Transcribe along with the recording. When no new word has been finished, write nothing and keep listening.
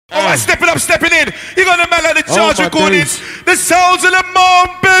Alright, stepping up, stepping in. You got the man like the charge recording. Days. The sounds of the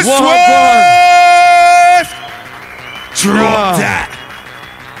Mampi. Drop that.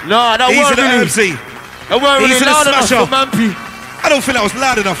 No, that He's wasn't an really. MC. That wasn't really He's a loud enough smasher. for Mampi. I don't think that was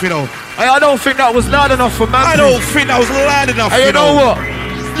loud enough, you know. I don't think that was loud enough for Mampi. I don't think that was loud enough, Hey, you know what?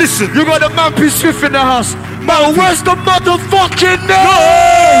 Listen. You got the Mampi Swift in the house. Man, where's the motherfucking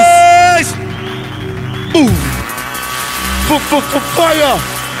Nice. noise? Move. For fire.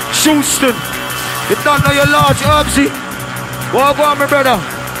 Shoeston. You don't know your large Herbsy. What about my brother?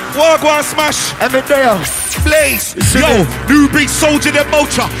 Walk one smash. Eminem. Blaze. Yo, new beat soldier the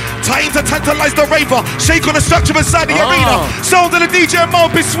mocha. Time to tantalize the raver. Shake on the structure inside the arena. Sound of the DJ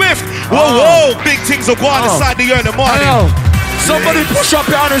Mampi Swift. Whoa, whoa. Big things are going inside the early morning. Hey, somebody push up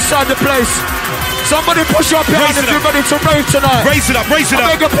your hand inside the place. Somebody push up your hand if you're ready to rave tonight. Raise it up, raise it up.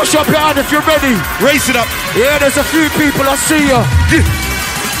 I beg you, push up your hand if you're ready. Raise it up. Yeah, there's a few people, I see you.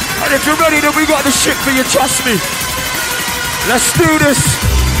 And if you're ready, then we got the shit for you, trust me. Let's do this.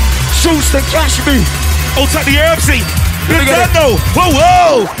 Shoeston, catch me. Outside the Herbsy. Nintendo. Whoa,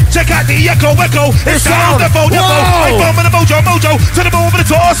 whoa. Check out the echo. It's sound defo. I found with the mojo. To the move of the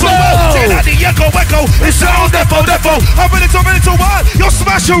torso. Check out the echo. It's sound defo. I'm ready to what? You'll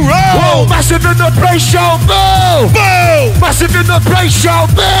smash a roll. Whoa, massive in the place, show, boo. Boom. Massive in the place, show,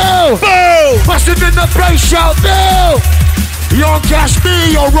 boo. Boom. Massive in the place, show, boo. Young Cash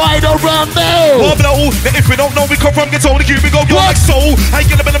me, you're right around there. If we don't know, we come from get on the cube, we go like soul. I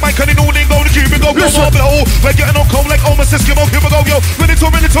get up in the mic, and in all go the cube, we go we're getting on cold like almost Eskimo, here we go, yo. Ready to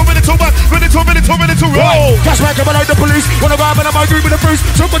roll. Cash back, I'm like the police. Wanna grab and I'm agree with the freeze.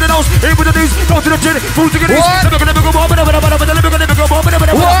 Somebody else, in with the knees, go to the chin, food to get this.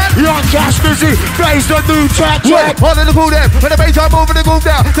 Young Cash busy, plays the new track. On the cool there, when the bass are moving the groove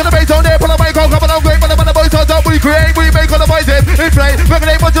down. To the bass on there, pull the mic on, coming on great, when the boys are up, we create, we make all the boys in play,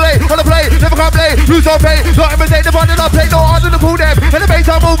 regulate, modulate, on the play, never can play, lose on play, not imitate the fun and not play, no under the cool there, when the bass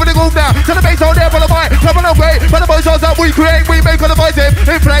are moving the groove down. To the bass on there, pull the mic, coming on great, when the boys are up, we create, we make all the boys in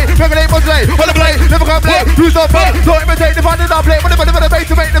play, regulate, modulate, on the play, never can play, lose on play, not imitate the fun and not play, when the bass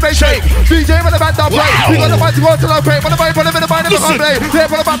to make the bass shake, DJ when the band don't play, we got the mic to go to the play, when the mic, never can play, there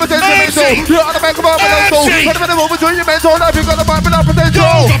for the back potential mental, you're on the back of our mental, when the move between your mental, now you got the mic without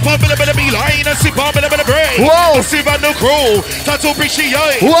potential. Pump in a bit of beeline and sip on a bit of brain. Whoa, sip on the crew, that's all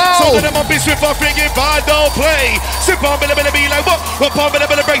appreciate. Whoa, so that I'm busy with my thing if I don't play. Sip on a bit of beeline, what pump in a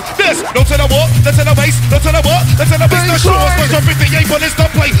bit of brain. This, don't tell the what, don't tell the waist, don't tell the what, don't tell the waist, no show us much everything ain't but it's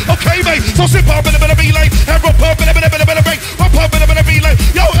not play. Okay, mate, so sip on a bit of beeline, and rock pump in a bit of brain, rock pump in a bit of beeline.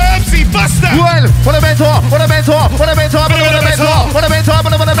 Yo, MC, bust that. Well, what a mentor, here on the shore, what a mentor, here on the shore, what a mentor, here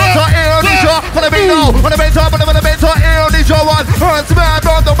on the shore, one, hands man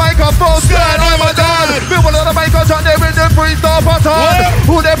on the microphone, stand on my dad, people on the microphone, they're in the freestyle pattern,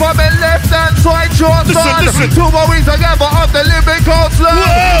 who they put me left hand side, short side, 2 more weeks together on the lyrical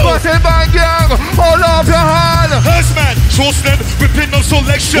slam, busting bang gang, all off your hand. First man, Shoeston, ripping no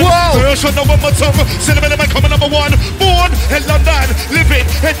selection. Version of one more tongue, cinnamon man coming number 1, born in London, living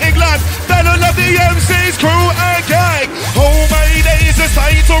in England, battle of the MC's crew and gang. Oh my days, the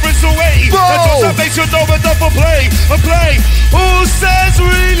sight or it's away. That's just a makes you know enough for play. Who says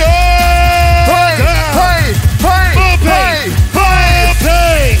we love? Hey.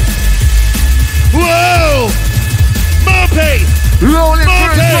 Whoa! Mampi! Rolling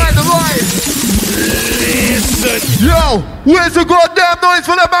through inside the right. Listen. Yo, where's the goddamn noise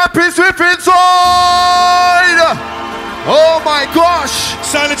for the Mampi Swift inside? Oh my gosh!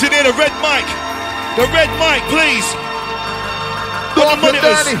 Silent in here, the red mic. The red mic, please. On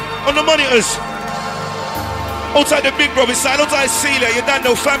the monitors. Outside the big bro, inside, outside Celia, you done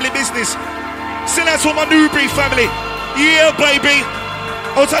no family business. Send out to my Newbury family. Yeah, baby.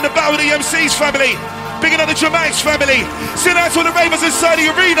 Outside the Battle of the MC's family. Big up the Drumatics family. Send out to the ravers inside the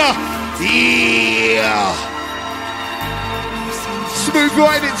arena. Yeah. Smooth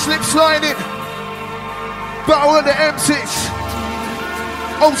riding, slip sliding. Battle of the M6.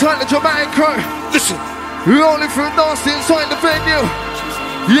 Outside the Dramatic crew. Listen. Rolling through nasty inside the venue.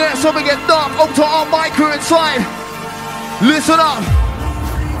 Yeah, something get dark. Outside our mic crew inside. Listen up.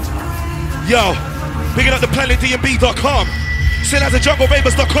 Yo, picking up the planetdnb.com. Send out to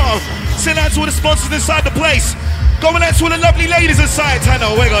jungleravers.com. Send out to all the sponsors inside the place. Going out to all the lovely ladies inside. I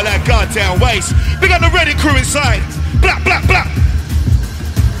know we got that goddamn waist. Big up the Reddit crew inside. Black.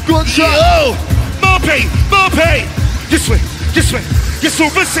 Good shot. Yo, Mampi. This way. You're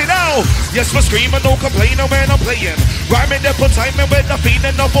super sit out. Yes, we're screaming, no complaining when I'm playing. Rhyming there for timing when I'm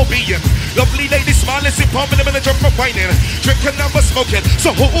feeling of being. Lovely lady smiling, sit palming them in the drum for whining. Drinking and we're smoking,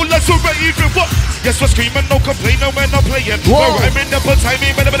 so who let's even what? Yes, we're screaming, no complaining when I'm playing. We're rhyming there for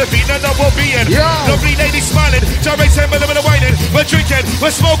timing when I'm feeling of being. Lovely lady smiling, gyrating when I'm whining. We're drinking,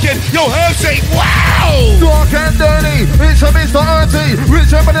 we're smoking. Yo, Herb say, wow! Dark and dirty, it's a Mr. Earthy.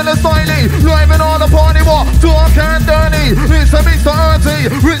 Rich and vanilla styly, rhyming on the party. What? Dark and dirty, it's a Mr.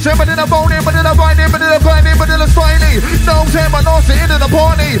 Earthy. Rich and vanilla bony, vanilla grinding, vanilla grinding, vanilla styly. No time, I know into the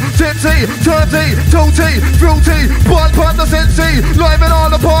party. Tipsy, dirty, tooty, fruity, bun, the sensei. Rhyming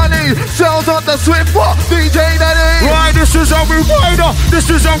on the party. Sounds on the swift, what? DJ Daddy. Right, this is how we ride up. This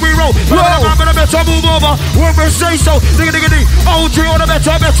is how we roll. I'm gonna better move over when we say so. Diggy, OG on the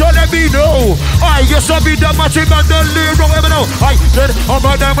better, let me know. I guess I'll be the matching man, the lyric, ever know. I said, I'm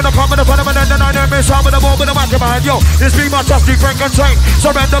right there when I come in the front of me, and I miss how with the ball with the match behind yo. This be my trusty Frankenstein.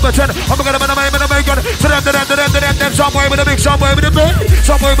 Surrender the 10. I'm gonna be the man in the maker. To them, somewhere with the big, somewhere with the big,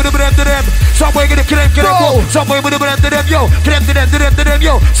 somewhere with the blend to them, somewhere with the claim, somewhere with the blend to them, yo, claim to them,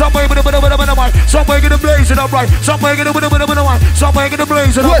 yo, somewhere with the one, somewhere with the blazing upright, somewhere with the one, somewhere with the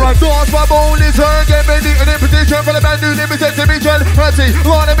blazing upright. Dance my bone is her, get ready and in position for the band new limited division. Fancy,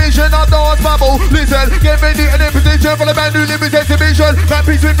 on a mission, not dance my bone. Listen, get ready and in position for the band new limited division.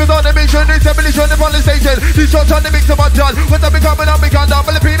 Mampi swifters on the mission, it's demolition upon the station. These shots on the mix of my John. When I become an American, I'm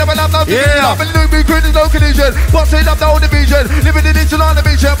Filipino, but I'm not I'm a new big critical no condition. Boxing up the whole division, living in it on the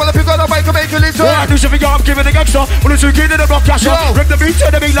mission. But if you got a mic, make a listen. I do something, I'm giving the gangster. When it's kid in the rock cash out, rip the beat,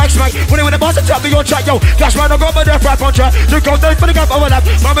 turn the beat like smack. When they with the boss and tap me on track, yo. Cash man, I got my death rap puncher. Took out there for the gap overlap.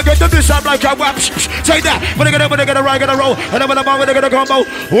 Mama get the diss up like a whap. Take that. When they gonna ride, gonna roll. And then when they're gonna combo.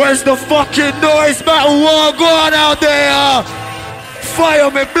 Where's the fucking noise, man? War going out there. Fire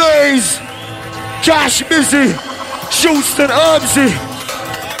me blaze. Cash busy. Houston Herbsy.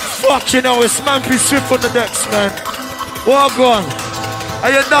 Fucking hell, it's Mampi Swift on the decks, man. Walk on. Are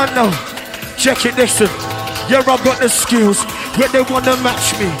you done now? Check it, listen. Yeah, I've got the skills. Yet they wanna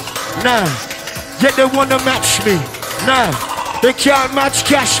match me. Nah. Yet they wanna match me. Nah. They can't match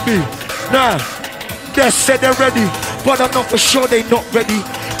cash me. Nah. They said they're ready, but I'm not for sure they not ready.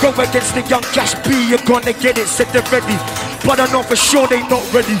 Go against the young Cash B, you're gonna get it, said they're ready. But I'm not for sure they not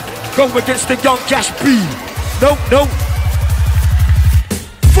ready. Go against the young Cash B. No.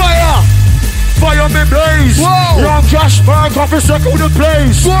 Fire! Fire me blaze! Whoa. Young Cash man, coffee circle the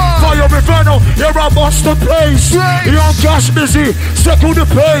place. Whoa. Fire Inferno, you're a monster place. Young Cash busy, circle the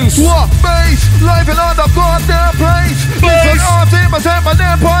place. What? Bass, live in on the goddamn place. Listen, our team is my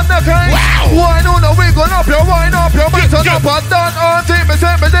name on the case. Wow. Why don't we go up your wind up your bass and up and down? Our team is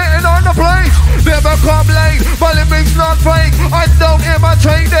emanating on the place. Never come late, but it makes not fake. I don't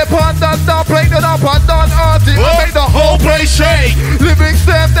imitate the pun that's not played it up and down. Our team make the whole place shake. Living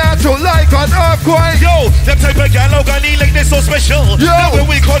step natural like an earthquake. Yo, them type of gal gonna like this so special. Yo. Now when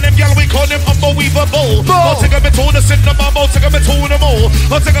we call them gal, we call them unbelievable. I'll take them into the cinema, I'll take them into the mall.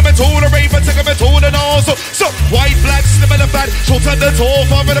 I'll take them into the rave, I'll take them into the nose. So white, black, slim and the fat, short and the tall,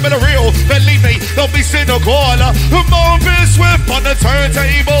 farm in the real. Believe me, don't be cynical. Mampi Swift on the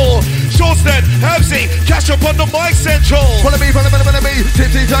turntable. Shortstead, Herbsy, Cash up on the mic central. Follow me,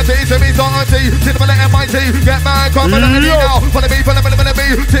 tipsy, touchy, semi, auntie, cinema, MIT, get mad, come on, now. Follow me,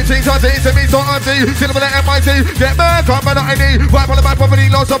 tipsy, touchy, semi, auntie, cinema, MIT, get mad, come on, ID. Right on the back, property,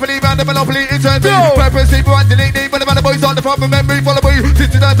 lost property, man, the monopoly, eternity. Purpose, people, and delete, but the boys on the front, memory, follow me,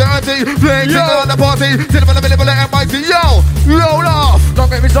 tipsy, touchy, playing on the party, cinema, MIT, yo, roll off. Don't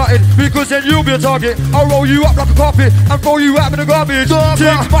get me started, because then you'll be a target. I'll roll you up like a carpet and throw you out in the garbage.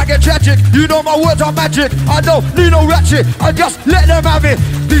 Things might get tragic, you know my words are magic. I don't need no ratchet, I just let them have it.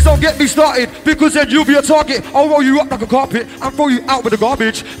 Please don't get me started, because then you'll be a target. I'll roll you up like a carpet and throw you out with the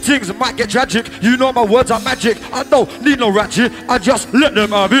garbage. Things might get tragic, you know my words are magic. I don't need no ratchet, I just let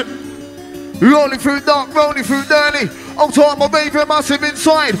them have it. Rolling through dark, rolling through dirty. I'm talking my baby massive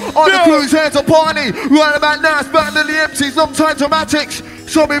inside. On the cruise here to party. Right about now, it's back to the empties, long time dramatics.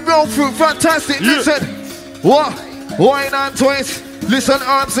 So we roll through, fantastic. Listen, what? Wine and twist. Listen,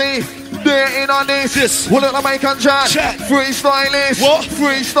 Herbsy. They're in on this. What look like Jamaican chat? Freestylist. What?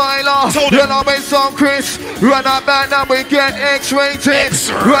 Freestyler. Then I make some Chris. Run that back now, we get X-rated.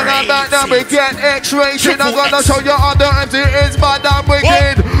 Run that back now, we get X-rated. I'm gonna show you how dirty it's bad and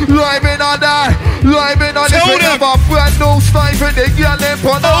wicked. Live in on that. Live in on this. We have a brand new style for the girl in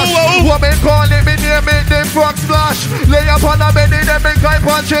front of us. Woman call it, me name it, the frog splash. Lay up on the bed, then make I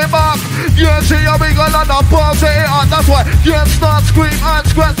punch him up. You see a big on the party on. That's why you start scream and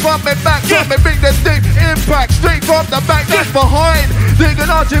scratch from me back. From me bring the deep impact straight from the back. That's behind. Digging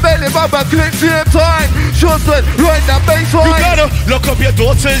out your belly, rubber clip same time. Shortly, right the baseline. You gotta look up your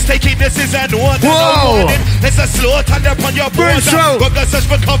daughters, taking this is an order. Whoa. It's a slow turn upon your border. Got the search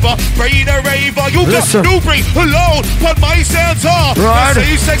for cover, brain a raver. You got Newbury alone, but my sounds are. Right.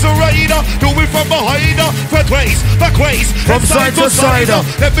 The sex a rider, do it from behind her. Back ways, from side to side.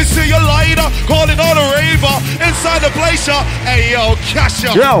 Let me see your lighter, calling all a raver. Inside the glacier, hey yo, cash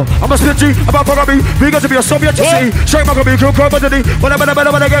up. Yo, I'm a spitty, about Pogamy. We got to be a Soviet to see. Shake my gummy, cool, but today. When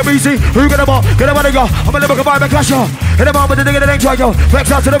I get busy, who get about? Get about to go. I'm a little bit of a clasher. In the moment, they get an intro, yo.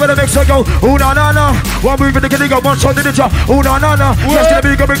 Flex out to the middle, next go. Oh, no, no, no. One move in the kitty, go. One shot in the jaw. Oh, no, no, no. Just gonna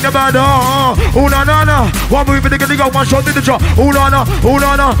be bring the band. Oh, no, no, no. One move in the kitty, go. One shot in the jaw. Oh, no, no. Oh,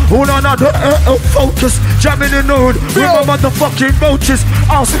 no, no. Oh, no, no. Focus. Jamming in the hood. With my motherfucking roaches.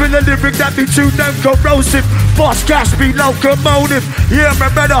 I'll spill a lyric that be too damn corrosive. Boss gas be locomotive. Yeah, my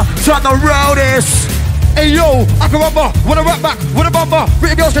brother. Turn the road is. Hey yo, I can remember when I rap back with a bumper.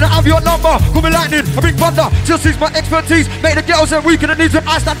 Pretty girls gonna have your number. Call me lightning, I bring thunder. Still sees my expertise. Make the girls and weak in the knees when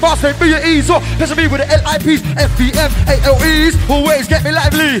I stand fast. They be at ease. So listen me with the LIPs, FBM, ALEs. Always get me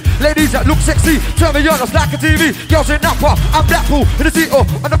lively. Ladies that look sexy, turn me on just like a TV. Girls in Napa, I'm Blackpool in the Tito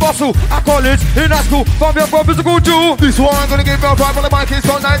and the Bustle. At college, in high school, found me a brother's a good Jew. This one I'm gonna give you a fight on the mic. It's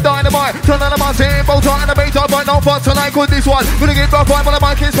on that dynamite. Turn on the mic, team, both on the bass. But no fun tonight. Cause this one gonna give you a fight on the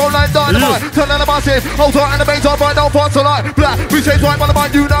mic. It's on that dynamite. Turn on the mic, team, both on the bass. But no fun tonight. Black, we say right on the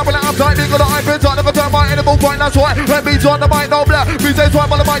mic. You know when I'm tight. Nigga, the iPads on never turn my animal point. That's why. When beats on the mic, no black. We say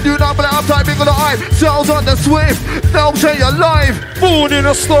right on the mic. You know when I'm tight. Nigga, the iPad. Cells on the Swift. They'll say you're live. Born in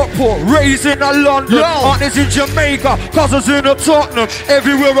a Stockport, raised in a London. Aunt is in Jamaica, cousins in a Tottenham.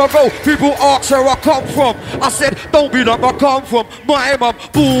 Everywhere I go, people ask where I come from. I said, don't be like I come from. My mum,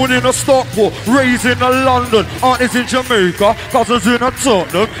 born in a Stockport, raised in a London. Aunt is in Jamaica, cousins in a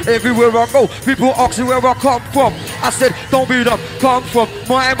Tottenham. Everywhere I go, people ask where I come from. I said, don't be like come from.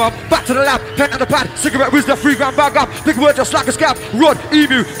 My mum, back to the lab, pen and the pad, cigarette with the 3 gram bag up. Big word just like a scab. Rod,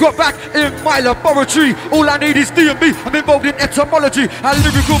 emu, got back in my laboratory. All I need is D&B. I'm involved in etymology and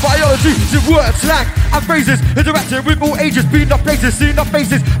lyrical biology. In words, slang and phrases, interacting with all ages, being the places, seeing the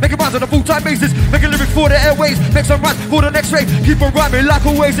faces, making rhymes on a full-time basis, making lyrics for the airways, make some rhymes for the next rate. Keep on rhyming like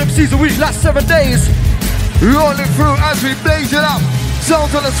always. MCs a week, last 7 days. Rolling through as we blaze it up.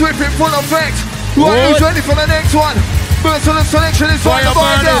 Sounds on the Swift in full effect. Right, who's ready for the next one? Burst on the selection is fire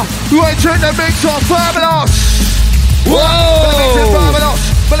burner. Right, turn the mix on fabulous. Whoa!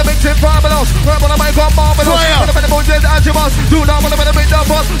 But the mix is fabulous. We're gonna make up marvelous. We're gonna make the as you must. Do not wanna make the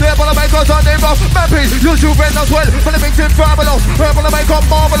boss. They're gonna make us on the rough. Mampi, you should friend as well. But the mix is fabulous. We're gonna make up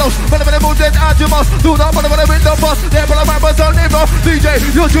marvelous. But the mix is as you must. Do not wanna make the boss. They're gonna make us on the rough. DJ,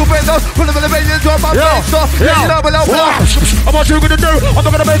 you should friend us. But the mix is on my face stuff. I'm what you gonna do. I'm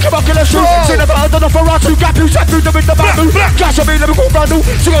not gonna make a bucket of shoes. See the bird on the Ferrari. You got you set through the bamboo. Cash a me, let me go brand new.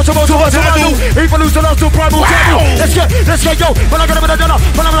 So go to what's brand new. Even lose the last two primal. Let's get yo. When I get a dollar.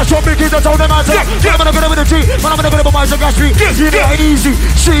 When I'm gonna show big kids, that's all them answer. When I'm gonna go with the tree, when I'm gonna go with my gas tree. You know, easy,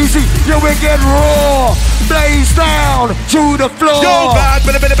 cheesy, you will get raw. Blaze down to the floor. Yo, bad,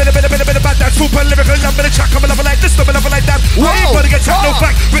 bit bad. That super lyrical, I'm gonna track, I'm gonna like this, I'm gonna like that. I ain't gonna get tracked, no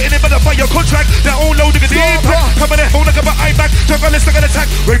back. Written in by your contract, they're all loaded in the impact. Coming in, hold like my eye back. Jungle listing an attack.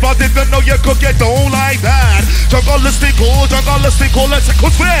 Raver didn't know you could get down like that. Jungle listing call, let's take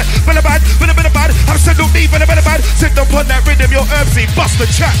who's fair. Bit bad. Absolutely, bit bad. Sit down on that rhythm, your herbsy, bust the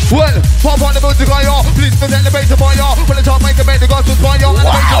chat. Well, pop on the music I are. Please present the bass of my art. When the top make the bed, the guys will fire. And the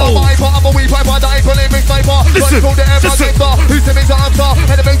bass of my part, I'm a wee pipe, I die for living sniper. Listen, the who's the Mr. Upstar?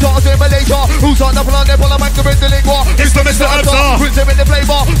 And the bass artist in Malaysia. Who's on the plan, they pull a mic to bring the lingua. It's the Mr. Upstar. Who's in the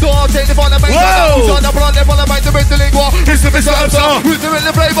flavor? Don't take the fun and make who's on the plan, they pull a mic to bring the lingua. It's the Mr. Upstar. Who's in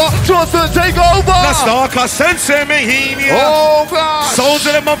the flavor? Johnson, take over. That's dark, I sense him, oh, God. Souls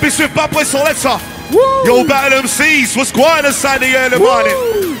in the Mampi Swift Bad Boy Selector. Yo, Battle MCs, what's going on inside the early morning?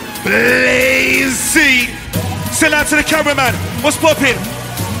 Blazy. Send out to the cameraman. What's popping?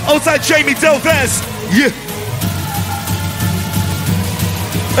 Outside Jamie Delvez. Yeah.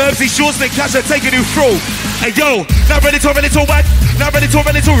 Herbsy Shortsnick Cash are taking you through. Hey yo, not ready to what? Not ready to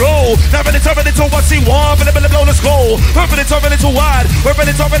roll. Not ready to what he want. But I'm blow the skull. We're ready to what? We're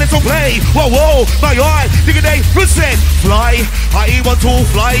ready to play. Whoa, my God. Digga day, listen. Fly. I want to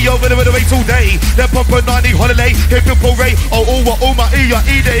fly over the way today. They're pumping 90 holiday. Hip hip parade. Oh my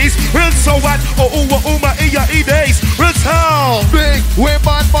E days. Real so what? Oh my E days. Real town. Big, we're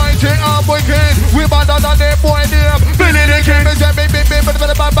bad mighty, I'm wicked. We're bad on their boy name. Billy the King.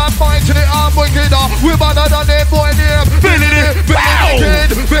 Bad mighty, I'm wicked. We're bad on their boy name. Billy the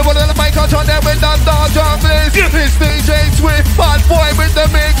King. We're one of the mic on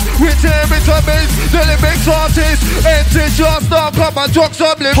Since just now, come and drop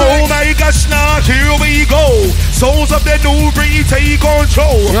some living. Oh my gosh, now here we go. Souls of the new breed take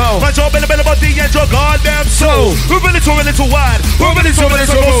control. My job in the middle of the end, your goddamn soul. We're really too wide. We're really too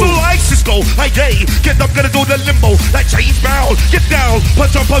so like Cisco. Like hey, get up, gonna do the limbo. Like James Brown, get down.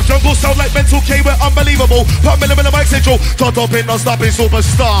 Punch on punch, jungle sound like Mental K. We're unbelievable. Put millimeter mic central. Caught up in non-stopping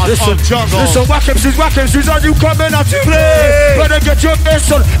superstars of jungle. Listen, whack MCs, are you coming out to play? Better get your mess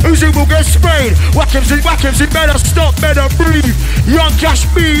on. Uzi will get sprayed. Whack MCs, better stop, better breathe. Young Cash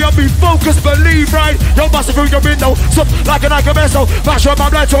me, I'll be focused, believe, right? Yo, bustin' through your window, stuff like an Icomezzo. Mash up my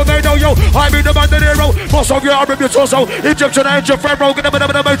blood tornado, yo. I mean the Mandanero. Boss of your arm, your torso. Egyptian angel, Pharaoh. Get them in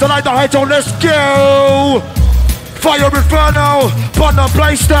the motor like the high tone. Let's go. Fire Inferno, put the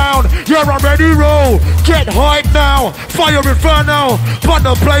place down. You're already roll. Get hype now. Fire Inferno, put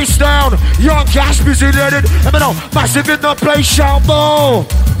the place down. Young Cash busy letting. I mean, massive in the place, shout more.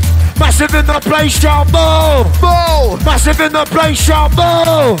 Massive in the place, shout more. Massive in the place, shout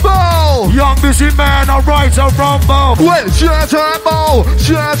more. Young busy man, alright, a rumble. Well, shut up, Mo.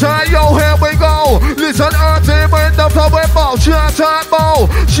 Shut up, yo, here we go. Listen, earthy with the flow with Mo. Shut up, Mo.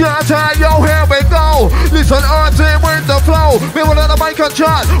 Shut up, yo, here we go. Listen, earthy with the flow. We will let the mic and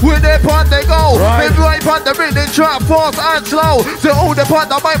chat. With the part they go. Right. We right on the rhythm trap, fast and slow. So all the part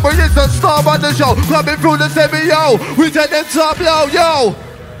the mic, we is the star on the show. Clubbing through the semi, yo. We take them top, yo.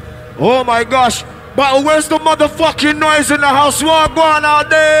 Oh my gosh, but where's the motherfucking noise in the house? What going out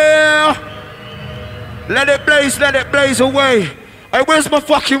there? Let it blaze away. Hey, where's my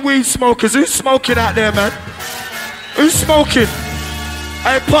fucking weed smokers? Who's smoking out there, man? Who's smoking?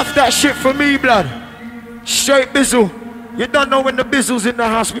 Hey, puff that shit for me, blood. Straight bizzle. You don't know when the bizzle's in the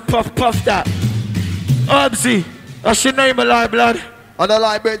house, we puff that. Herbsy, that's your name alive, blood. On the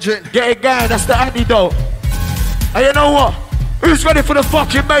line, Benjamin. Get it going, that's the antidote. And you know what? Who's ready for the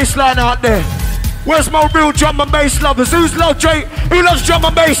fucking bass line out there? Where's my real drum and bass lovers? Who loves drum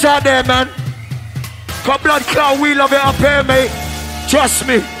and bass out there, man? Got blood cloud, we love it up here, mate. Trust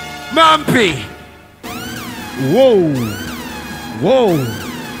me. Mampi.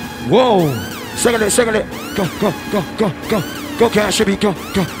 Whoa. Second it. Go. Go Cash me, go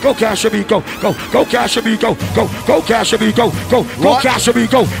Cash me, go Cash me, go Cash me, go Cash me,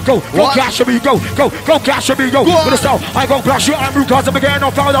 go Cash me, go Cash me, go. With the sound, I gon' crash you, I'm cause I'm again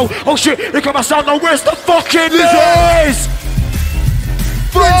on follow. Oh shit, here come my sound, now where's the fucking noise?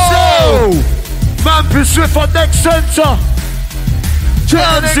 Mampi Swift on next center.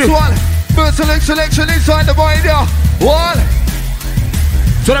 Next one. First selection inside the void, yeah. One.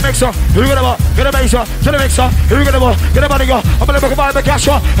 To the mixer, who gonna get a baser, to the mixer, who gonna get a money go, I'm gonna make a vibe, a cash,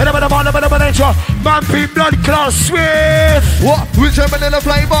 and I'm gonna nature. Mampi blood class Swift. What? Which element in the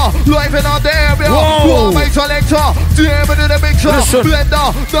flavor? Live in our area. What makes selector? Diamond in the mixer. Listen. Blender,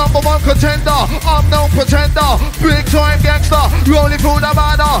 number one contender. I'm no pretender. Big time gangster. Rolling through the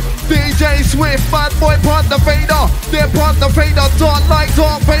manor. DJ Swift, bad boy, punt the fader. Then punt the fader, dark like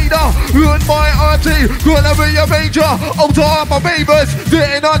Darth Vader. Run my auntie, gonna be a major. Over all my favors.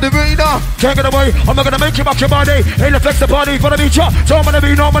 On the arena. Can't get away, I'm not gonna make you back your body. Ain't flex the party for the beach. So I'm gonna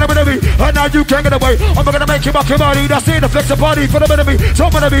be, no, I'm gonna be. And now you can't get away, I'm not gonna make you back your body. That's it, the flex the party for the enemy. So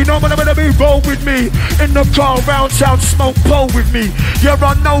I'm gonna be, no, I'm gonna be. Roll with me. In the car, round town, smoke pole with me. Yeah,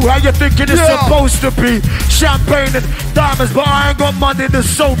 I know how you're thinking it's supposed to be. Champagne and diamonds, but I ain't got money, there's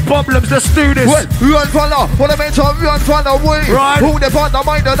so problems, let's do this. Wait, run follow, what I meant to run follow we. Right. Who the fun, the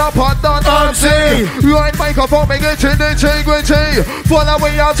mind, and up and down, right microphone, make it in integrity. Follow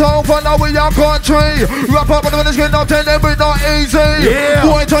we are town, follow we are country. Wrap up on the skin, not tell them it's not easy. Yeah.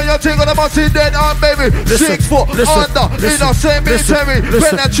 Boy, turn your thing on the must see dead on baby. 6 foot under, in a cemetery.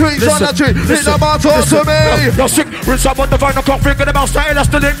 Penetrates on the tree, in the mouth to me. You're sick, rinse up on the final clock, thinking about style, that's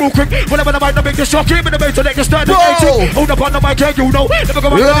the link, move quick. Whenever the mic, the biggest shock, keep in the bait to let you start the basic. Hold up on the mic, yeah, you know. Never go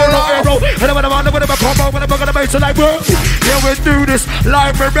on the arrow. And when I'm on the combo, when I'm gonna bait to like, yeah, we do this.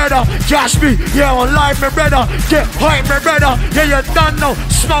 Live me better, cash me, yeah, on live me better. Get hype me better, yeah, you done know.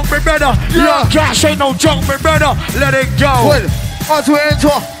 Smoke me better, yeah, cash ain't no joke me better. Let it go. Well, as we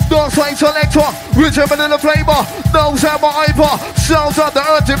enter, dark side selector, rhythm and the flavor, no sound my hyper, sounds at the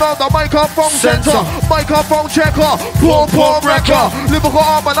earth, on the microphone center, microphone checker, poor wrecker, lyrical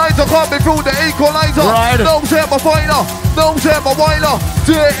harmonizer, coming through the equalizer, no sound my fighter, no sound my whiner,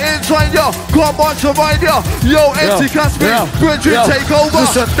 dear inside ya, come on survive ya, yo, MC Caspi, Bridget take over.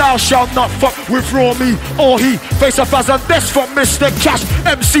 Listen, thou shalt not fuck with raw me or he, face off as a desk from Mr. Cash,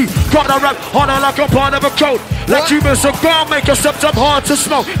 MC, got a rap harder like a part of a coat, like you miss a cigar, make a septum hard to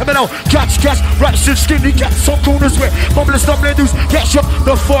smoke. I mean, catch, raps and skinny cats, some corners where bubbling stumbling dudes, get shut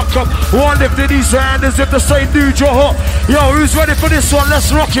the fuck up. One lifted his hand as if to say, dude, you're hot. Yo, who's ready for this one?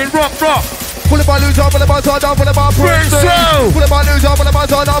 Let's rock it, rock. Pull it by loser, pull it by down, pull it by prestige. Pull it by loser, pull it by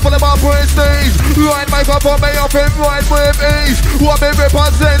down, pull it by prestige. Right microphone, may up in right with ease. What been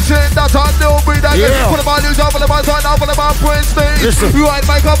representing, that's how new breed that is. Pull it by loser, pull it by down, pull it by prestige. Right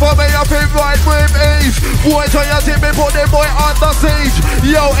microphone, may up in right with ease. Boys on your team, put them boy under siege.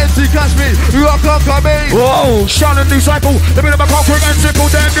 Yo, NC Cash me, rock on me. Whoa, Shannon Disciple, the middle of my quick and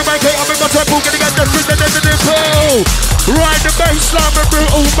simple. Damn, you make it up in my temple, getting at the street and then the pull. Ride the baseline with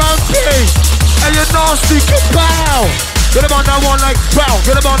brutal Mampi. And you nasty pow. Get him on that one like pow.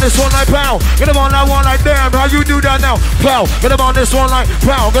 Get him on this one like pow. Get him on that one like damn. How you do that now? Pow. Get him on this one like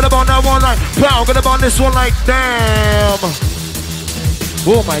pow. Get him on that one like pow. Get him on this one like damn.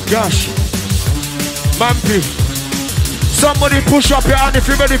 Oh my gosh. Mampi. Somebody push up your hand if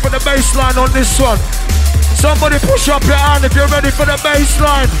you're ready for the baseline on this one. Somebody push up your hand if you're ready for the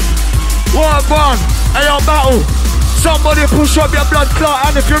baseline. What one? Hey, yo, battle. Somebody push up your blood clot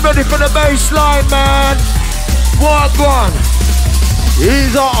hand if you're ready for the baseline, man. What one?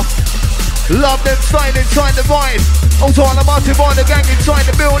 He's off. Love them staying inside the vibe. Also on the massive on the gang inside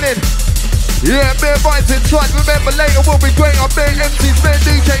the building. Yeah, bare vibes inside. Remember later we'll be great. I'm bare MCs, bare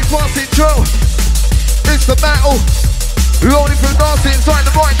DJs, passing through. It's the battle. Rolling through dancing inside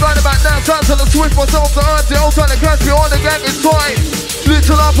the right, right about now. Time to the swift myself to earn it. Also on the cash behind the gang inside.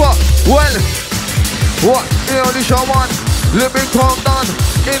 Little upper. Well, what? Here on this show one. Living calm down.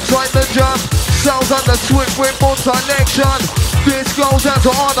 Inside the jump. Sounds on the swift with more connection. This goes out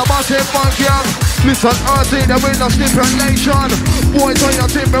to all the massive funk young. Listen, earthy, they're in the stipulation. Boys on your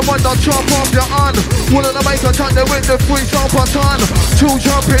team, and when they chop off your hand. One of them make a ton, they win the free sound per ton. Two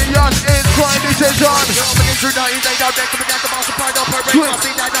champions inside this is on.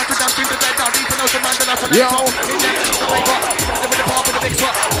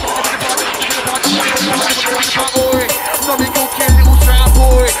 Nothing go kill little strap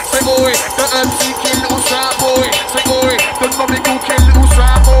boy. Say boy, the MC kill little strap boy. Say boy, the nothing go kill little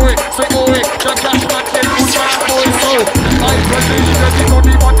strap boy. Say boy, the cash man kill little strap boy. So I believe that you don't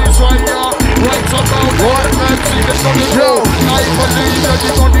even desire. Right about what MC the sun is low. I believe that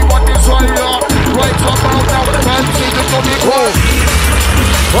you don't even desire. Right about now the MC the sun is low.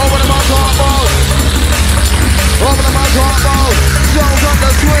 Over the mountain ball. Over the mountain. Sounds on the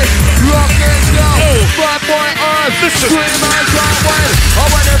switch. Rock this down. Bad boy earth. Scream and drop well. I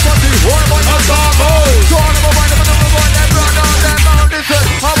want it for the one on the top. So all of them want them run on them out. Listen.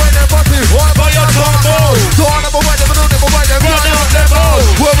 I want it for the one on the top. So all of them want them run on them out.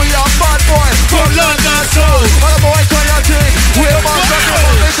 Where we are bad boys from London Soul. All the boys on your team. We're on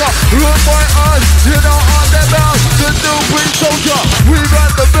the top. Run boy earth. You know on them out. The new green soldier. We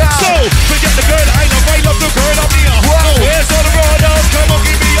run the bell. So forget the girl. I love the girl up here. No, where's all the road? Come on,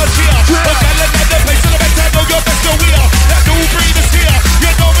 give me a cheer. Okay, let the place in the back time. Know your best to wear. That new breed is here.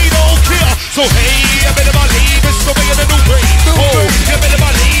 You know we don't care. So hey, you better believe it's the way of the new breed. Oh, you better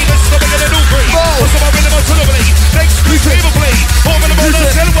believe it's the way of the new breed. What's up, I'm in the mountain of blade. Next week's favorite blade. Over the mountain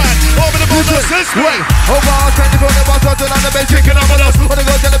of Selwan. Over the mountain of Selwan. Over our friend, the boss, on the base, kicking up on us. On the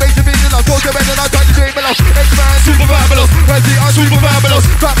goes, the base, the beat, and I'll talk to men, and I'll try to dream below. X-Man, super fabulous. Reggie, I'm super fabulous.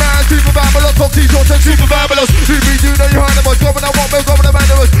 Fat man, super fabulous. Top T-shorts and super fabulous. You know you heard them, coming out, won't come the man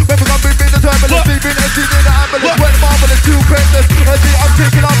of us. Remember, come bring me the turbulence, sleeping, empty in the ambulance. When marvelous, too crazy. Reggie, I'm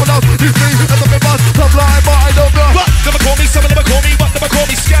kicking up on us. This me, and I'm in bus, top line, but I don't know. What? Never call me, some of them call me, but never call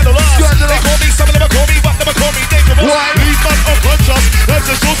me scandalous. They call me, some of them call me, but never call me dangerous. Lead man unconscious, that's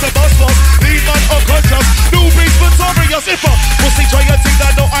the shows and bus bus. Lead man unconscious, new basements over your zipper. Pussy try and think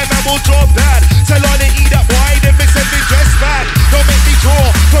that no, I'm a more job dad. Tell her they eat that wine, they mix and be dressed bad. Don't make me draw,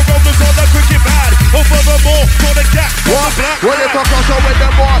 for rollers on the cricket bad. Oh, furthermore, for the cat, for the black. Well, if I cross over with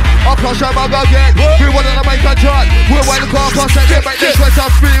them one, I'll cross them again. We want to make a chart. We're well cross and they make this sweat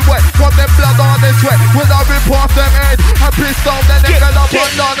and free wet. From them blood on this sweat. When I rip off them head, I piss down then they get up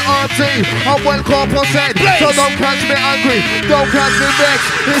on non-RT. I'm well compensated, so don't catch me angry. Don't catch me vexed.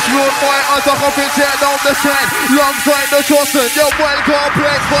 It's rude boy, I'm talking tear down the set. Long side the Johnson, you're well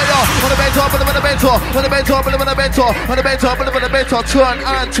complex for ya. On the bench up, on the bench up, on the bench up, on the bench up, on the bench up, on the bench up, turn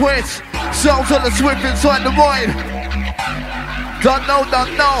and twist. Sounds on the swift inside the ride. Don't know.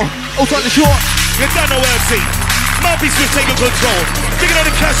 Also on the short. You don't know where MC. Mampi's just taking control. Digging on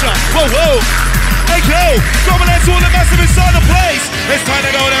the cash up. Whoa. Okay, coming out to all the massive inside the place. It's time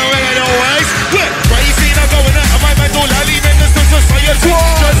to go there, really no ways. We're crazy now going out. I might man do lally members to society.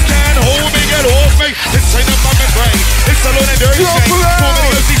 Just can't hold me, get off me. It's time to fucking play. It's a load of dirty shit. Too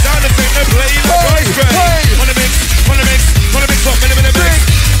many MCs down the thing to play like rice bread. On the mix, what minute mix.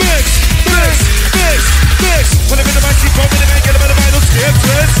 When I'm in the match, you come in the man, get him in the final skip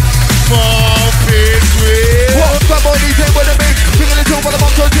twist. Mampi's with. What? Somebody say with the mix. Bringing it to when I'm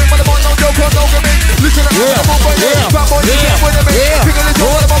on the gym, when I'm on no joke, no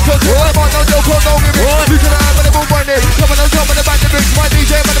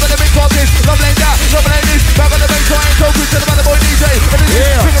this, love like that, love like this. Back on the bass, so I ain't so quick to the man, boy DJ. And this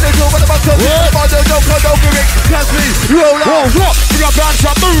is bringing this over the box, so this is about the don't give it. Catch me, roll out. What? We got band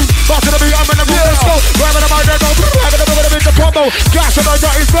shot, move. Back to the beat, I'm in the groove, let's go. Wherever the mic, they go. Wherever the beat, the combo. Gash and I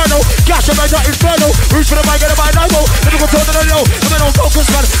got inferno. Gash and I got inferno. Reach for the mic, get the mic, I go. Let me go turn to the low. I'm in on focus,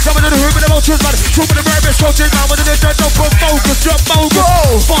 man. Jumping in the hoop, in the motions, man. Trooping the very best, coaching, man. With the dead, don't put focus, jump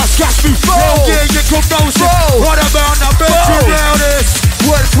bogus. Fast, catch me. Hell yeah, you come down, right about that bitch, you down this.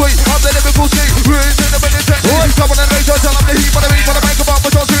 Word sweet, I'm the Liverpool City. We're in the middle technique. Come on and raise your tell them the heat for the beat, for the mic, about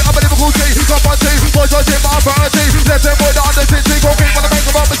the I'm a Liverpool City. Come on, see, boys, I see my authority. Let them boy down the city. Go keep for the mic,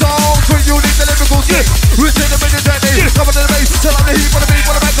 about the song. Sweet, you need the Liverpool City. We're in the middle technique. Come on and raise, tell them the heat for the beat,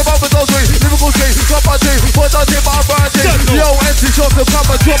 for the mic, about the song. Sweet, Liverpool City. Come on, see, boys, I see my authority. Yo, MC Shots will come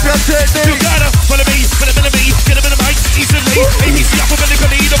and drop your technique. You gotta follow me, get him in the mic, easily. ABC,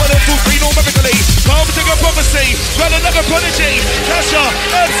 alphabetically, the 1, 2, 3, numerically. Come to your prophecy, running like a prodigy. Tasha,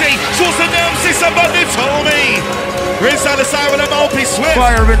 MC, source of MC, somebody told me. We're inside the side with a Mampi Swift.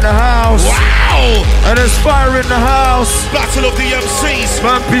 Fire in the house. Wow! And there's fire in the house. Battle of the MCs.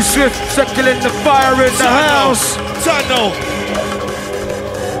 Mampi Swift circling the fire in the house. Tano.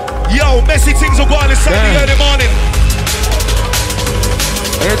 Yo, messy things are wild inside the early morning.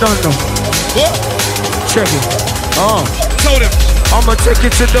 You don't know. What? Check it. Told him. I'ma take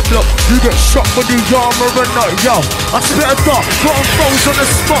it to the block. You get shot with the armor and not yo. I spit a dart, got them froze on the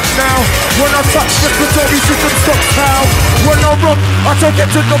spot now. When I touch respiratory system stops now. When I rock, I take it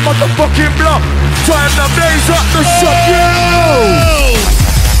to the motherfucking block. Trying to blaze up the shop, yo!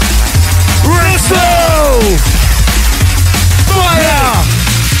 Rizzo! Fire!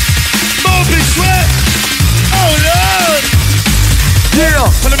 Mampi Swift! Oh Lord!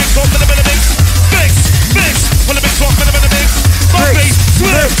 Yeah! Pull the mix, pull the mix. Mix! Pull the mix, pull the mix. Mampi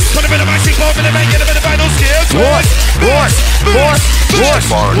Swift! Pull the bit of my seat, pull the bit get a bit of final skills. What? Look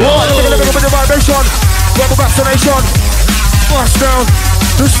at the vibration. Rebel vaccination. Flash down.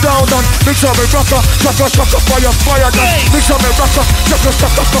 This down done. Mix up with rocker. Chaka, fire done. Mix up with rocker. Chaka,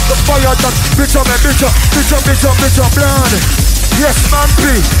 fire done. Bitch up, blood. Yes,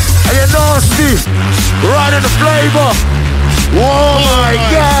 Mampi. Are you nasty? Right in the flavor. Oh my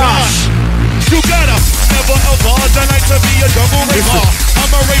gosh. You gotta never avoid the night to be a jungle raver.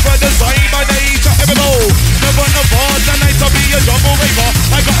 I'm a raver designed by nature MMO. Never avoid the night to be a jungle raver.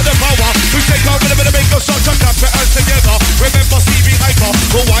 I got the power to take over the bit of make your shots and clap it as together. Remember Stevie Hyper,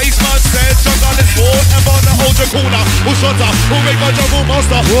 the wise man said jungle is forever. The older corner, who shutter, who raver jungle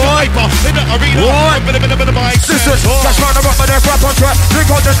master. The hyper in the arena. I'm in the bit of the mic. Listen, that's round the rock, but they're crap on track.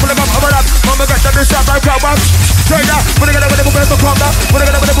 Drink on this, pull them up, I'm up. Mama got them this out, like crowd back. Straight up, when they get a bit of combat. When they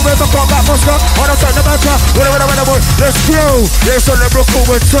get a bit of combat, Moscow. On the side of the matcha, whatever, let's go. Yes, on the Brooklyn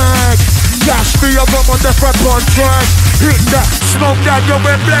with tag. Dash me up on the front on track. Hit that, smoke that, yo,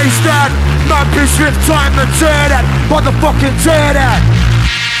 and blaze that. Mampi Swift, time to tear that. Motherfucking tear that.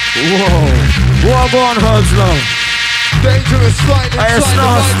 Whoa. Walk on, Huslow. Dangerous fight inside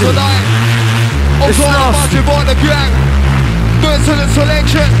the night tonight. It's nasty. On the gang. Merciless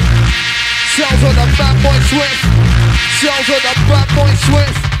selection. Sounds on the bad boy Swift. Sounds on the bad boy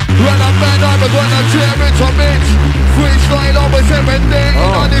Swift. When I'm bad, I'm gonna tear it to bits. Freestyle always everything.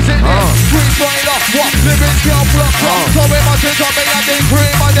 On this in this. Freestyler, what? Living can't flop. So we must hit on me and then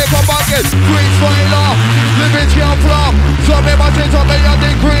cream and then come back in. Freestyler, living can't flop. So we must hit on me and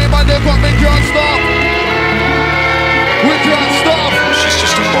then cream and then come in. Can't stop. We can't stop. She's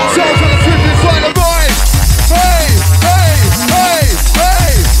just a bar. Sounds on the Swift inside the boys. Hey.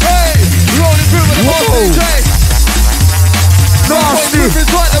 Rolling through with the boys DJ.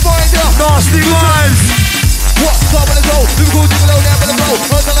 Nasty lines. What's up with the goal? Liverpool do below there with the blow.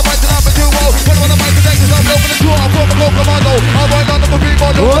 Run on the mic and I'm a 2-0. When I'm on the mic to take this up, open the door. I'm from the goal commando. I'm right on the movie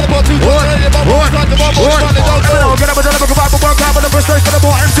model. What? Get up and done it, work out with the first place for the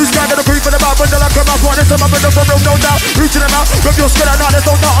ball. MC's gang to the creep for the mouth. When the lamp come out, one is the mouth in the front room, no doubt. Reaching them out, grab your skin and now there's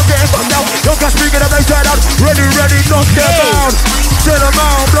no doubt. I'm getting fucked out. Don't catch me, get them like turn out. Ready, knock them down. Tell them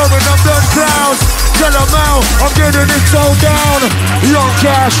out, blowing up blood clouds. Tell them out, I'm getting it so down. Young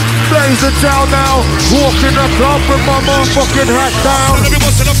Cash, blaze the town now. Walking the club with my motherfucking hat down. Every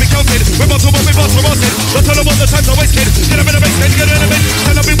once enough be counted. We're about to rotten. Don't tell them what the time's are wasted. Get them in the basement, get in the mix.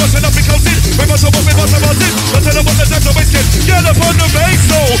 Tell them we once enough be counted. We're about to rotten. Don't tell them what the time's are wasted. Get up on the bass,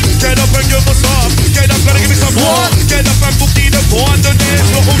 so get up and give us some. Get up, gotta give me some more. Get up and book the four on the dance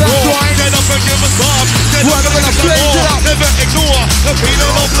floor. Get up and give us some. Get up and give us some more. Never ignore the freedom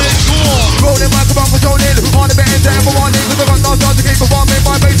of let's go. Rolling like a bomb for Jonin. On the bed, down for one. Cause I got no time to keep performing.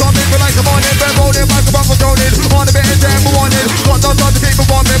 My bass on me for like the morning. Then rolling like a bomb for Jonin. On the bed, down for one. Got no time to keep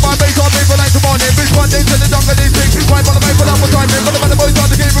performing. My bass on me for like the morning. Bitch, one day to the jungle, these things. Right on the way for that for timing. But the boys start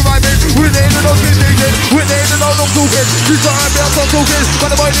to keep reviving. But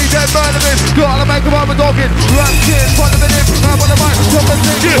the boy DJ murdering. Gotta make him up a dogging. Rap shit, front of him. I'm on the mic, top of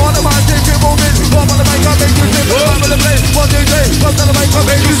thing. On the mic, take it moving. I'm on the mic, I make you sing. I'm on the place. One DJ, I'm on the mic, I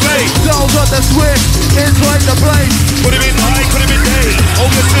make you sing. Sounds on the switch, inside the place. Could have been night, could have been day. Oh,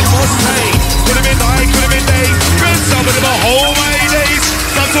 yes, it must pay. Could have been night, could have been day. Been some of the whole way days.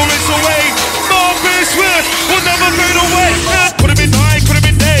 That's all it's away. Mampi Swift will never fade away. Could have been night, could have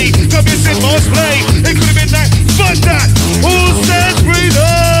been day. Come yes, it must play. It could have been night. Fuck that. Who says freedom?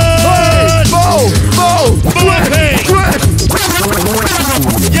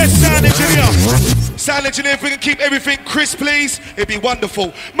 Yes, sound engineer. Sound engineer, if we can keep everything crisp, please, it'd be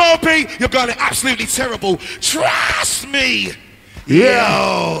wonderful. Mampi, you're going absolutely terrible. Trust me.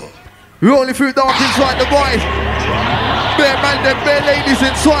 Yeah. Rolling through dark inside the void. Bare man, them bare ladies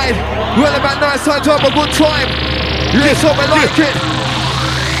inside. Well about nice time to have a good time. Yeah, so we like it.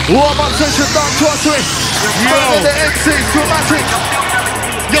 Warm up session done to us with. The MCs, Drumatics.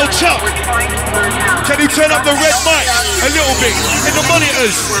 Yo, Chuck, can you turn up the red mic a little bit in the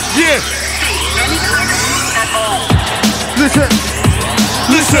monitors? Yeah.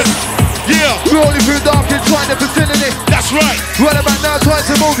 Listen. Yeah. Rolling through dark inside the vicinity. That's right. Well about now time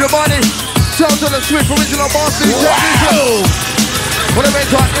to move your money. Sound to the Swift original master. What a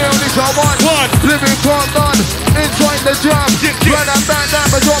mental illness I want. Living calm down, inside the jam. Run and back down,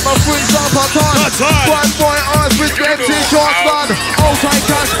 but drop my freeze up on time. 1 point us with the MC short man. Outside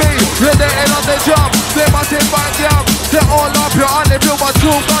cash me, you're there on the jump. They must hit back down. They're all up your hand, they feel my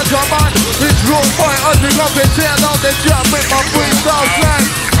true ganja man. It's real point us, we up and tear down the jump with my freestyle slang.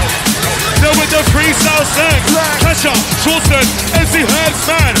 Now with the freestyle slang. Catcher, Schultzen, MC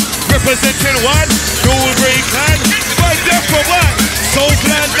Hertzman. Representing one, Newbury Clan. Right there for one. So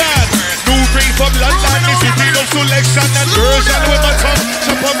Clan Dan, Newbury from London, this is freedom selection and version with my tongue.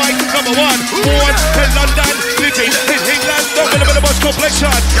 Jump on mic number 1, born in London, living in England, double of the bus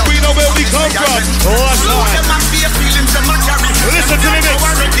complexion. We know where we come from. Oh, that's right. Listen to the mix.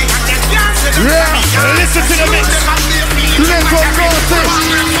 Yeah, listen to the mix. Let's go,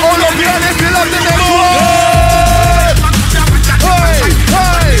 all of you, if you love the next one.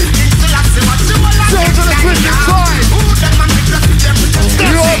 Hey. Show to the Christian side.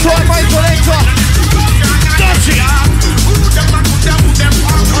 You all try my collector. Dutchy.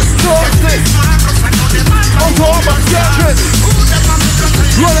 Toxic. On top of Jeffrey.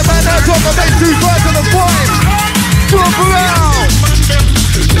 Run a man out of the base 2005. Jump around.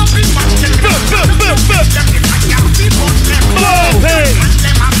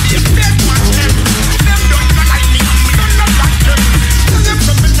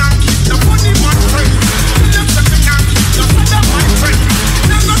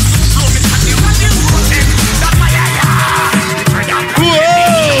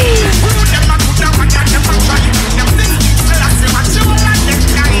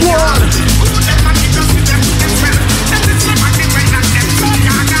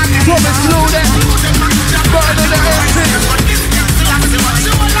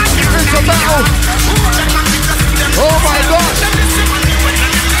 Oh my God!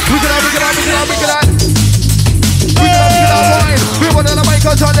 We can have. We want to make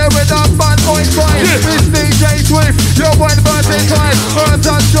us on there with that bad boy fight. It's DJ Swift, your one birthday time. Earth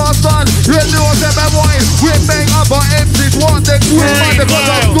and Charleston, you know them and wine. We make up our MCs, want the crew man because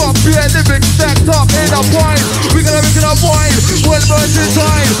I've got beer living stacked up in a pint. We can have wine, one birthday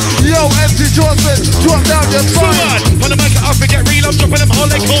time. Yo, MC Johnson, drop down your spine. On the mic, I forget real, I'm dropping them all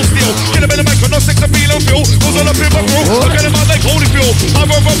like cold steel. Get them in the mic, no sex appeal and feel. Goes all up in my crew, I get them out like holy fuel. I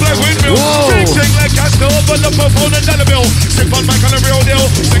rub up like windmill. Ching like Castell, but the phone and Delaware. Sip on mic on the real deal.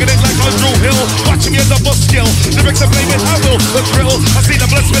 Singing it like on Drew Hill. Watching me as a bus skill. Lyrics are blaming I will. The thrill. I see the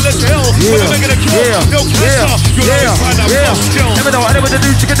blood spill as hell. When I'm making a kill. No cancer. You're always trying to bust skill. Never know, I never do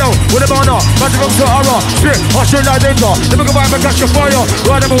chicken dough. What about now? Magic from Sahara. Spit, I should like danger. Never go by my catch your fire.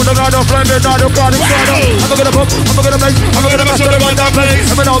 Ride the moon, the guard of flame, the guard of God inside. I'm gonna pump, I'm gonna blaze, I'm gonna mess up on that place.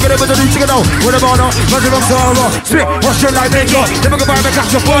 Never know, get up with the new chicken dough. What about now? Magic from Sahara. Spit, I should like danger. Never go by my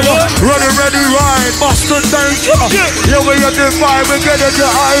catch your fire. Running ready, ride, Boston danger. Yeah, we are the vibe, we get it to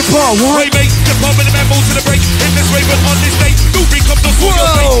hyper. Hey mate, the pump and the man moves to the break. In this way, but on this day, new beat comes to school.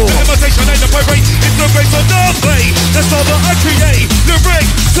 The imitation and the vibrate. It's the breaks on the play. That's all that I create. The break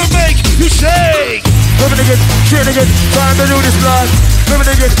to make you shake. Living again, shit again, time to do this blood. Living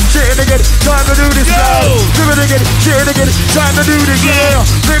again, shit again, time to do this blood. Living again, shit again, time to do this, yeah.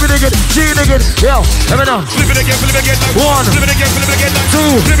 Living again, shit again, yeah. Let me know. Flip it again, like 1. Flip it again, like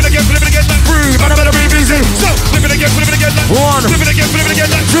 2. Flip it again, like 3. Man, I better be busy. So, flip it again, like 1. Flip it again,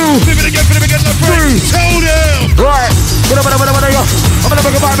 like 2. Flip it again, like 3. Tell them. Right. I'm gonna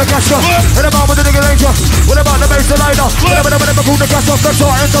make a vibe, the cash up. What about with the nigga ranger? What about the bass liner? What about the cool the cash up? The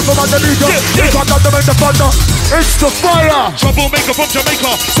short and from underneath you. It's got nothing to make the thunder. It's the fire. Troublemaker from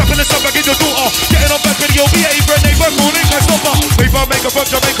Jamaica, slapping the stuff back in your daughter. Getting on back video, behavior, neighbor, morning, can stopper. Paper maker from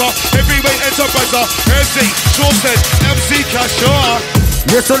Jamaica, heavyweight enterpriser. MC, Shawson, MC Casher.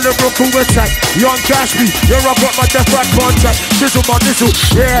 Yes, a lyrical attack. Young Cash me, yeah, I got my death rap contract. Shizzle my nizzle,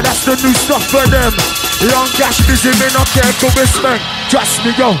 yeah, that's the new stuff for them. Young Cash me, me no care to respect. Trust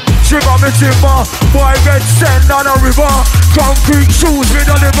me, yo, shiver me timber. Boy get sent on a river. Concrete shoes, me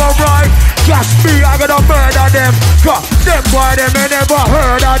don't live right. Cash me, I gotta murder them. Cause them boy, them ain't never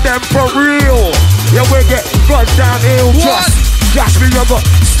heard of them for real. Yeah, we get guns down ill trust. Cash me, you got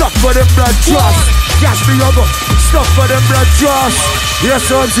stuff for them blood trust. Cash me, you got stuff for them blood trust. Yes,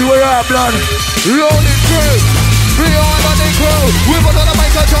 son, see where you are, blood. Rolling through, we on the crew. We wanna make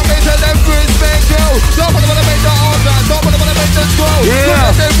a jump into them first big deal. Don't wanna make the order, don't wanna make the scroll.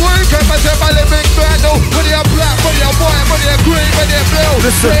 Yeah. They work, but they're my living battle. When you're black, when you're white, when you're green, when you're blue.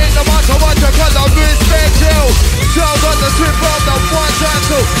 Listen. Ain't no matter what your color, respect you. Sounds on the trip from the 1 and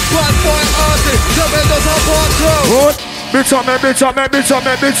 2. 1 point artist, the windows are 1, 2. Bitch on me, bitch on me, bitch on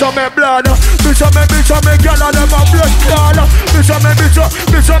me, bitch on me, blood. Bitch on me, girl, and them a blood clot. Bitch on me, bitch on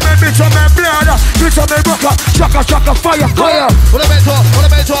me, blood. Bitch on me, rocker, shaka, fire. What a mentor, what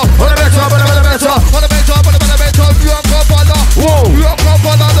a mentor, what a mentor, what a mentor, what a mentor, what a mentor, you are commander. Whoa. You are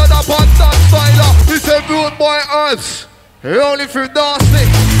commander, the bastard styler. It's a rude boy earth. Only through nasty.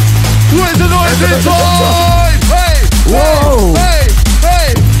 Where's the noise in time? Hey, whoa. Hey,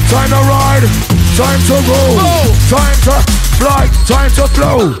 hey. Time to ride, time to go, time to fly, time to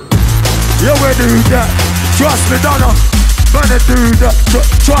flow. Yeah, we do that. Trust me, Donna. Man, do that.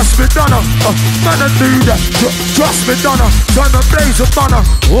 Trust me, Donna. Man, do that. Trust me, Donna. Time to blaze a banner.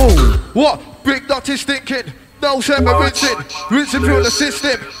 Whoa. What? Big Dot is thinking. No shame of rinsing through the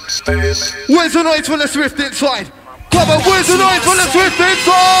system. Where's the noise for the Swift inside? Come on, where's the noise for the Swift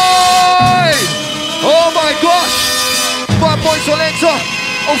inside? Oh my gosh. 5 points on enter.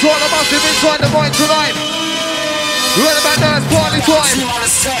 I'm trying to massive inside the mind tonight. Right about now, it's party time.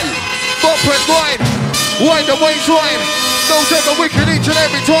 Bump and grind. Wind the waist line. Don't ever wicked each and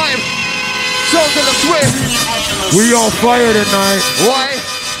every time. Sounds of the Swift. We on fire tonight. Why?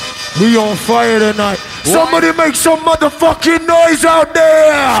 We on fire tonight. Why? Somebody make some motherfucking noise out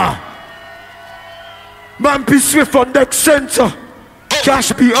there. Mampi Swift on deck center.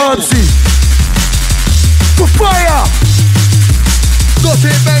 Cash be artsy. For fire.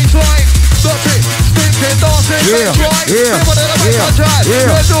 Dirty baseline, dirty, stinking, dancing, baseline.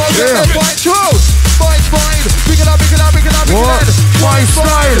 Fine, pick it up,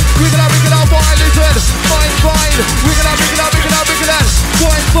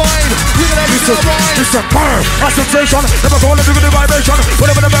 Fine, fine, pick it up, listen. Fine, listen, burn, concentration. Never gonna do the vibration.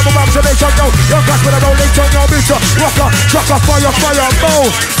 Whatever the verbal observation, yo. Young guys with a rolling on your bitch. Rocker, chucker, fire, go.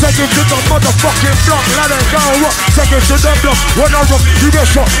 Take it to the motherfucking block, let it go. Take it to the block, when I rock, you get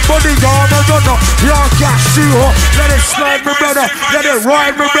shot. Body down, no. Young cash, see her. Let it slide, me brother. Let it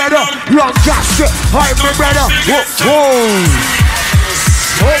ride, me brother. Young cash, get high, me brother. Whoa.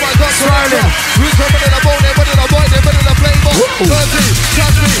 Oh my God, silent. Who's coming in the bone, but in the boy, they're in the flavor. Dirty,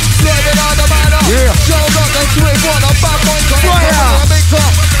 catch me, sliding on the manner. Yeah. Show up the Swift, one, a bad boy, the mixer.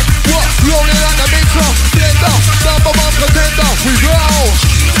 What? Rolling on the mixer. Blender, number 1 contender. We go.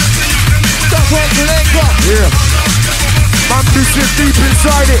 That's what the anchor. Yeah. Mampi Swift deep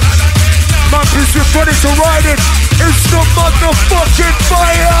inside it. Mampi Swift ready to ride it. It's the motherfucking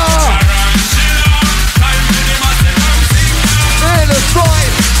fire. In the side.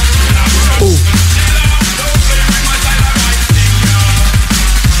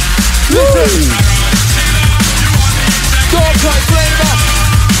 Listen. Dog type flavor.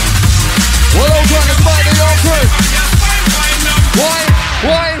 What I'm trying to find in your crew.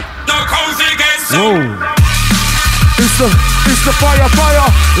 Why? The cozy gets whoa. It's the fire.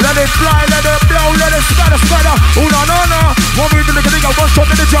 Let it fly, let it blow, let it splatter. Una no. One move in the nigga, one shot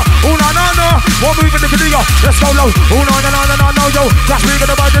in the jar. Una no. One move in the nigga. Let's go low. Una no, yo. That's me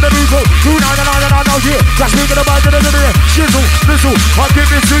gonna bite in the vehicle. Una no, yeah. That's me gonna bite in the vehicle. Shizzle. I'll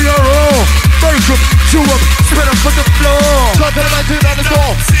give it to you raw. Break up, chew up, spit up on the floor. Talk to the man, on the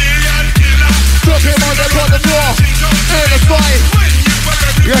door. Drop him on the floor. In the fight.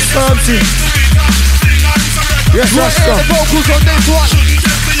 Yes, Mampi. Yes, right here, the vocals on this one.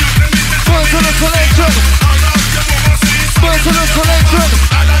 Personal selection.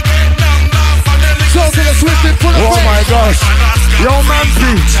 Sounds in the Swift in full of oh my gosh. Yo,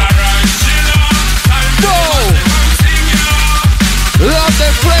 Mampi. Go. Love the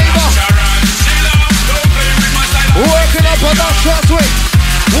flavor. Working up on that shot swing.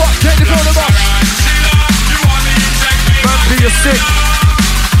 sick.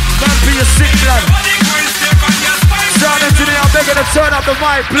 Mampi, you're sick, blood. Sound engineer, I'm begging to turn up the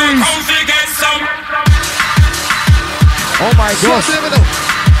mic, please. Oh my gosh.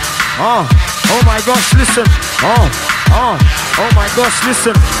 Oh my gosh, listen. Oh my gosh,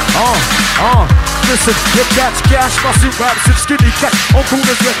 listen. Listen, you catch cash, muscle raps and skinny cat. On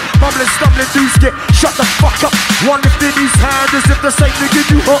corners where mumbling, stumbling dudes get shut the fuck up. One lifting his hand as if the same nigga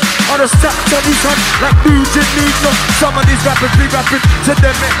you hot. On a stack on his hand like dudes in need. No, some of these rappers be rapping, to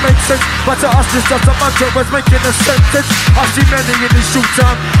them it makes sense. But to us it's just a mantra was making a sentence. I've seen many in this short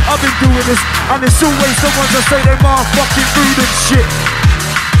time, I've been doing this. And it's always the ones that say they motherfucking rude and shit.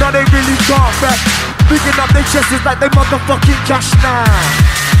 Now they really can't rap. Picking up their chests like they motherfucking cash now.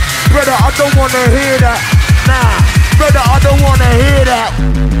 Brother, I don't wanna hear that. Nah, brother, I don't wanna hear that.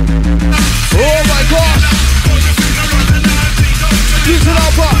 Oh my gosh. Listen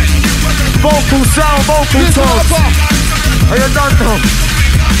up, vocal sound, vocal tones. Are you done now?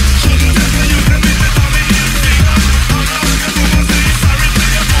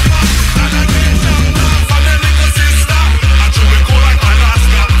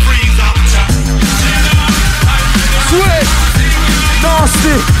 Sweet.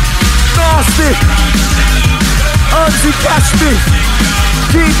 Nasty. Nasty, Earnsy, catch me.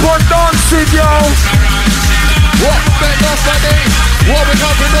 Keep on dancing, yo. What make no funny? What we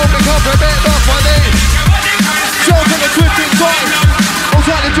come from, don't become from, make no funny. Show to the twisting time.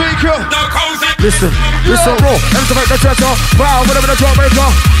 Outside the drink, yo. Listen, listen, raw. Them to make the chest off. Wow, whatever the drum maker.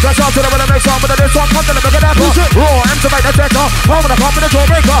 That's out to them when they make some, but this one comes to them, make it happen. Raw, them to make the chest off. How when I come to the drum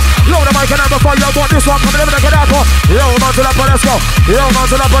maker. Load the mic and never fire, but this one coming to them, make it happen. Yo, man to that, but let's go. Yo, man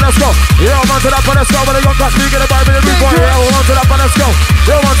to that, but let's go. Yo, man to that, but let's go. When the young guys speak in the Bible, the big boy. Yo, man to that, but let's go.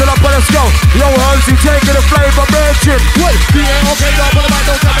 Yo, man to that, but let's go. Yo, Earnsy, taking the flavor, bitchin'. Wait, yeah, okay, no, but the mic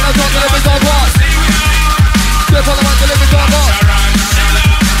don't tell me that's not the living dog boss. Step on the mic, the living dog boss.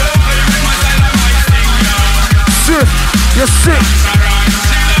 You're sick.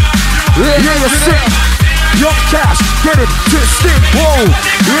 Yeah, you're sick. Young Cash, get it, stick. Whoa,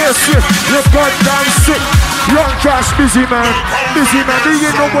 yeah, sick. You're goddamn sick. Young Cash, busy man. Busy man. Do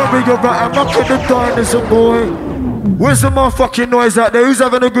you know what we got? I'm not gonna dinosaur boy. Where's the motherfucking noise out there? Who's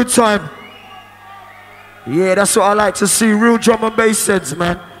having a good time? Yeah, that's what I like to see. Real drum and bass heads,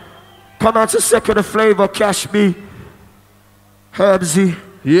 man. Come out to second the flavor, Cash me. Herbsy.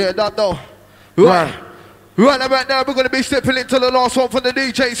 Yeah, that though. Right. Right about now, we're going to be stepping into the last one from the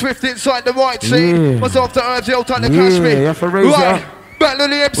DJ Swift inside the right seat. Yeah. Myself to Herbsy, old time to Cash me. Yeah, for raise right, battle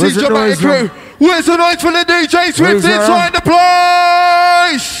of the MC Dramatic crew. Where's the noise for the DJ Swift inside the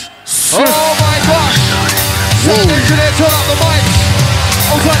place? Oh my gosh. Sound engineer, turn up the mic.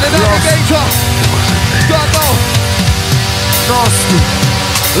 Outside the navigator. God no. Nasty.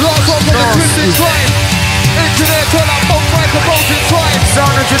 Last one from the Twisted Train. Engineer, turn up both microphones inside.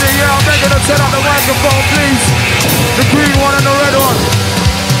 Sound engineer, yeah, I'm begging to turn up the microphone, please. The green one and the red one.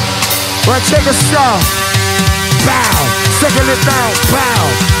 Right, check us out. Bow. Second it down. Bow.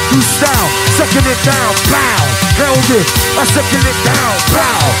 Loose down. Second it down. Bow. Held it. I second it down.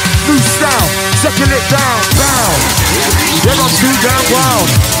 Bow. Loose down. Second it down. Bow. You're not too damn wild.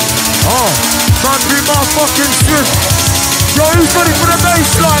 Oh, man, be motherfucking swift. Yo, who's ready for the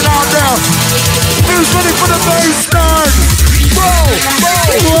baseline out there? Who's ready for the baseline?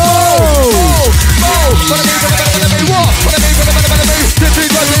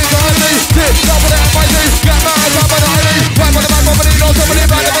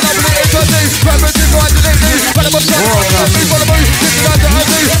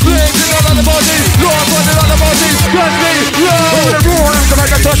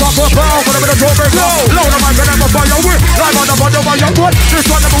 This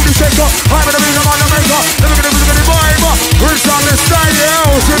one the booty shaker, I'm in the reason on the maker. Never gonna be the vibe. We're on the style,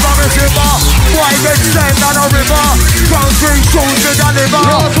 yeah. Shiver. Why get sent on a river? Country shoes to the liver.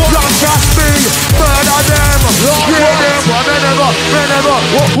 Long cast me, murder them. Hear them, whenever.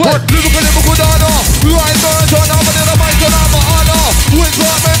 What? Lyrical dano. Right birds on up in the mic and I'm a honor. With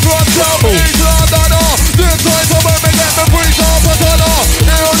what me from Germany to London. This time to burn me get me free to Patana.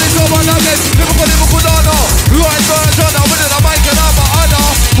 The only someone I get lyrical dano. Right birds on up in the mic and I'm a honor.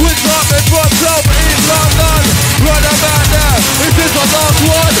 With what me from Germany to London. Right about there. It is the last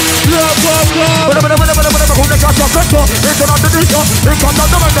one. Love from club. Who the cat of Vector? It's an underneath. It comes down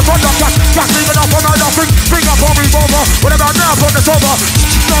the mic, the front of cat. Cat leaving up on my laughing. Bring up on me over. What about now from the sober?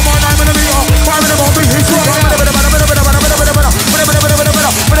 Come on, I'm in the meter. 5 minutes on me. He's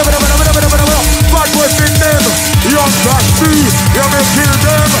bad boys in them. Young Cash me. You may kill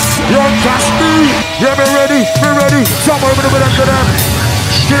them. Young Cash me. You be ready. Be ready. Somewhere with them to them.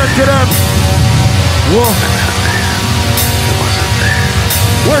 Get them. Whoa.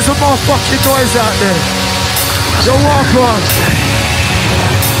 Where's the more fucking noise out there? Yo, walk on.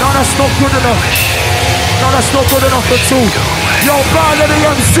 No, that's not good enough. No, that's not good enough for two. Yo, band of the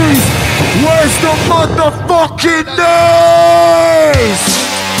MCs, where's the motherfucking noise?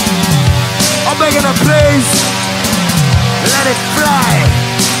 I'm begging a please. Let it fly.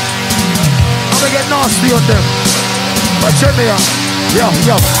 I'm gonna get nasty on them. But check me out. Yo,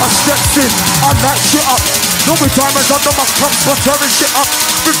 I stepped in, I'm that shit up. No more time is under my cup, but tearing shit up.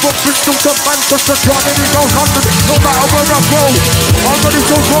 Big up, big to the man, just a turn and he goes under me. No matter where I go, I'm ready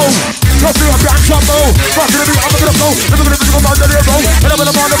to go. Trust me, I'm back to go. Trust me, I'm gonna go. Never gonna come under the elbow. And I'm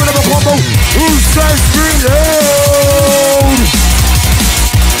gonna combo. Who says reload?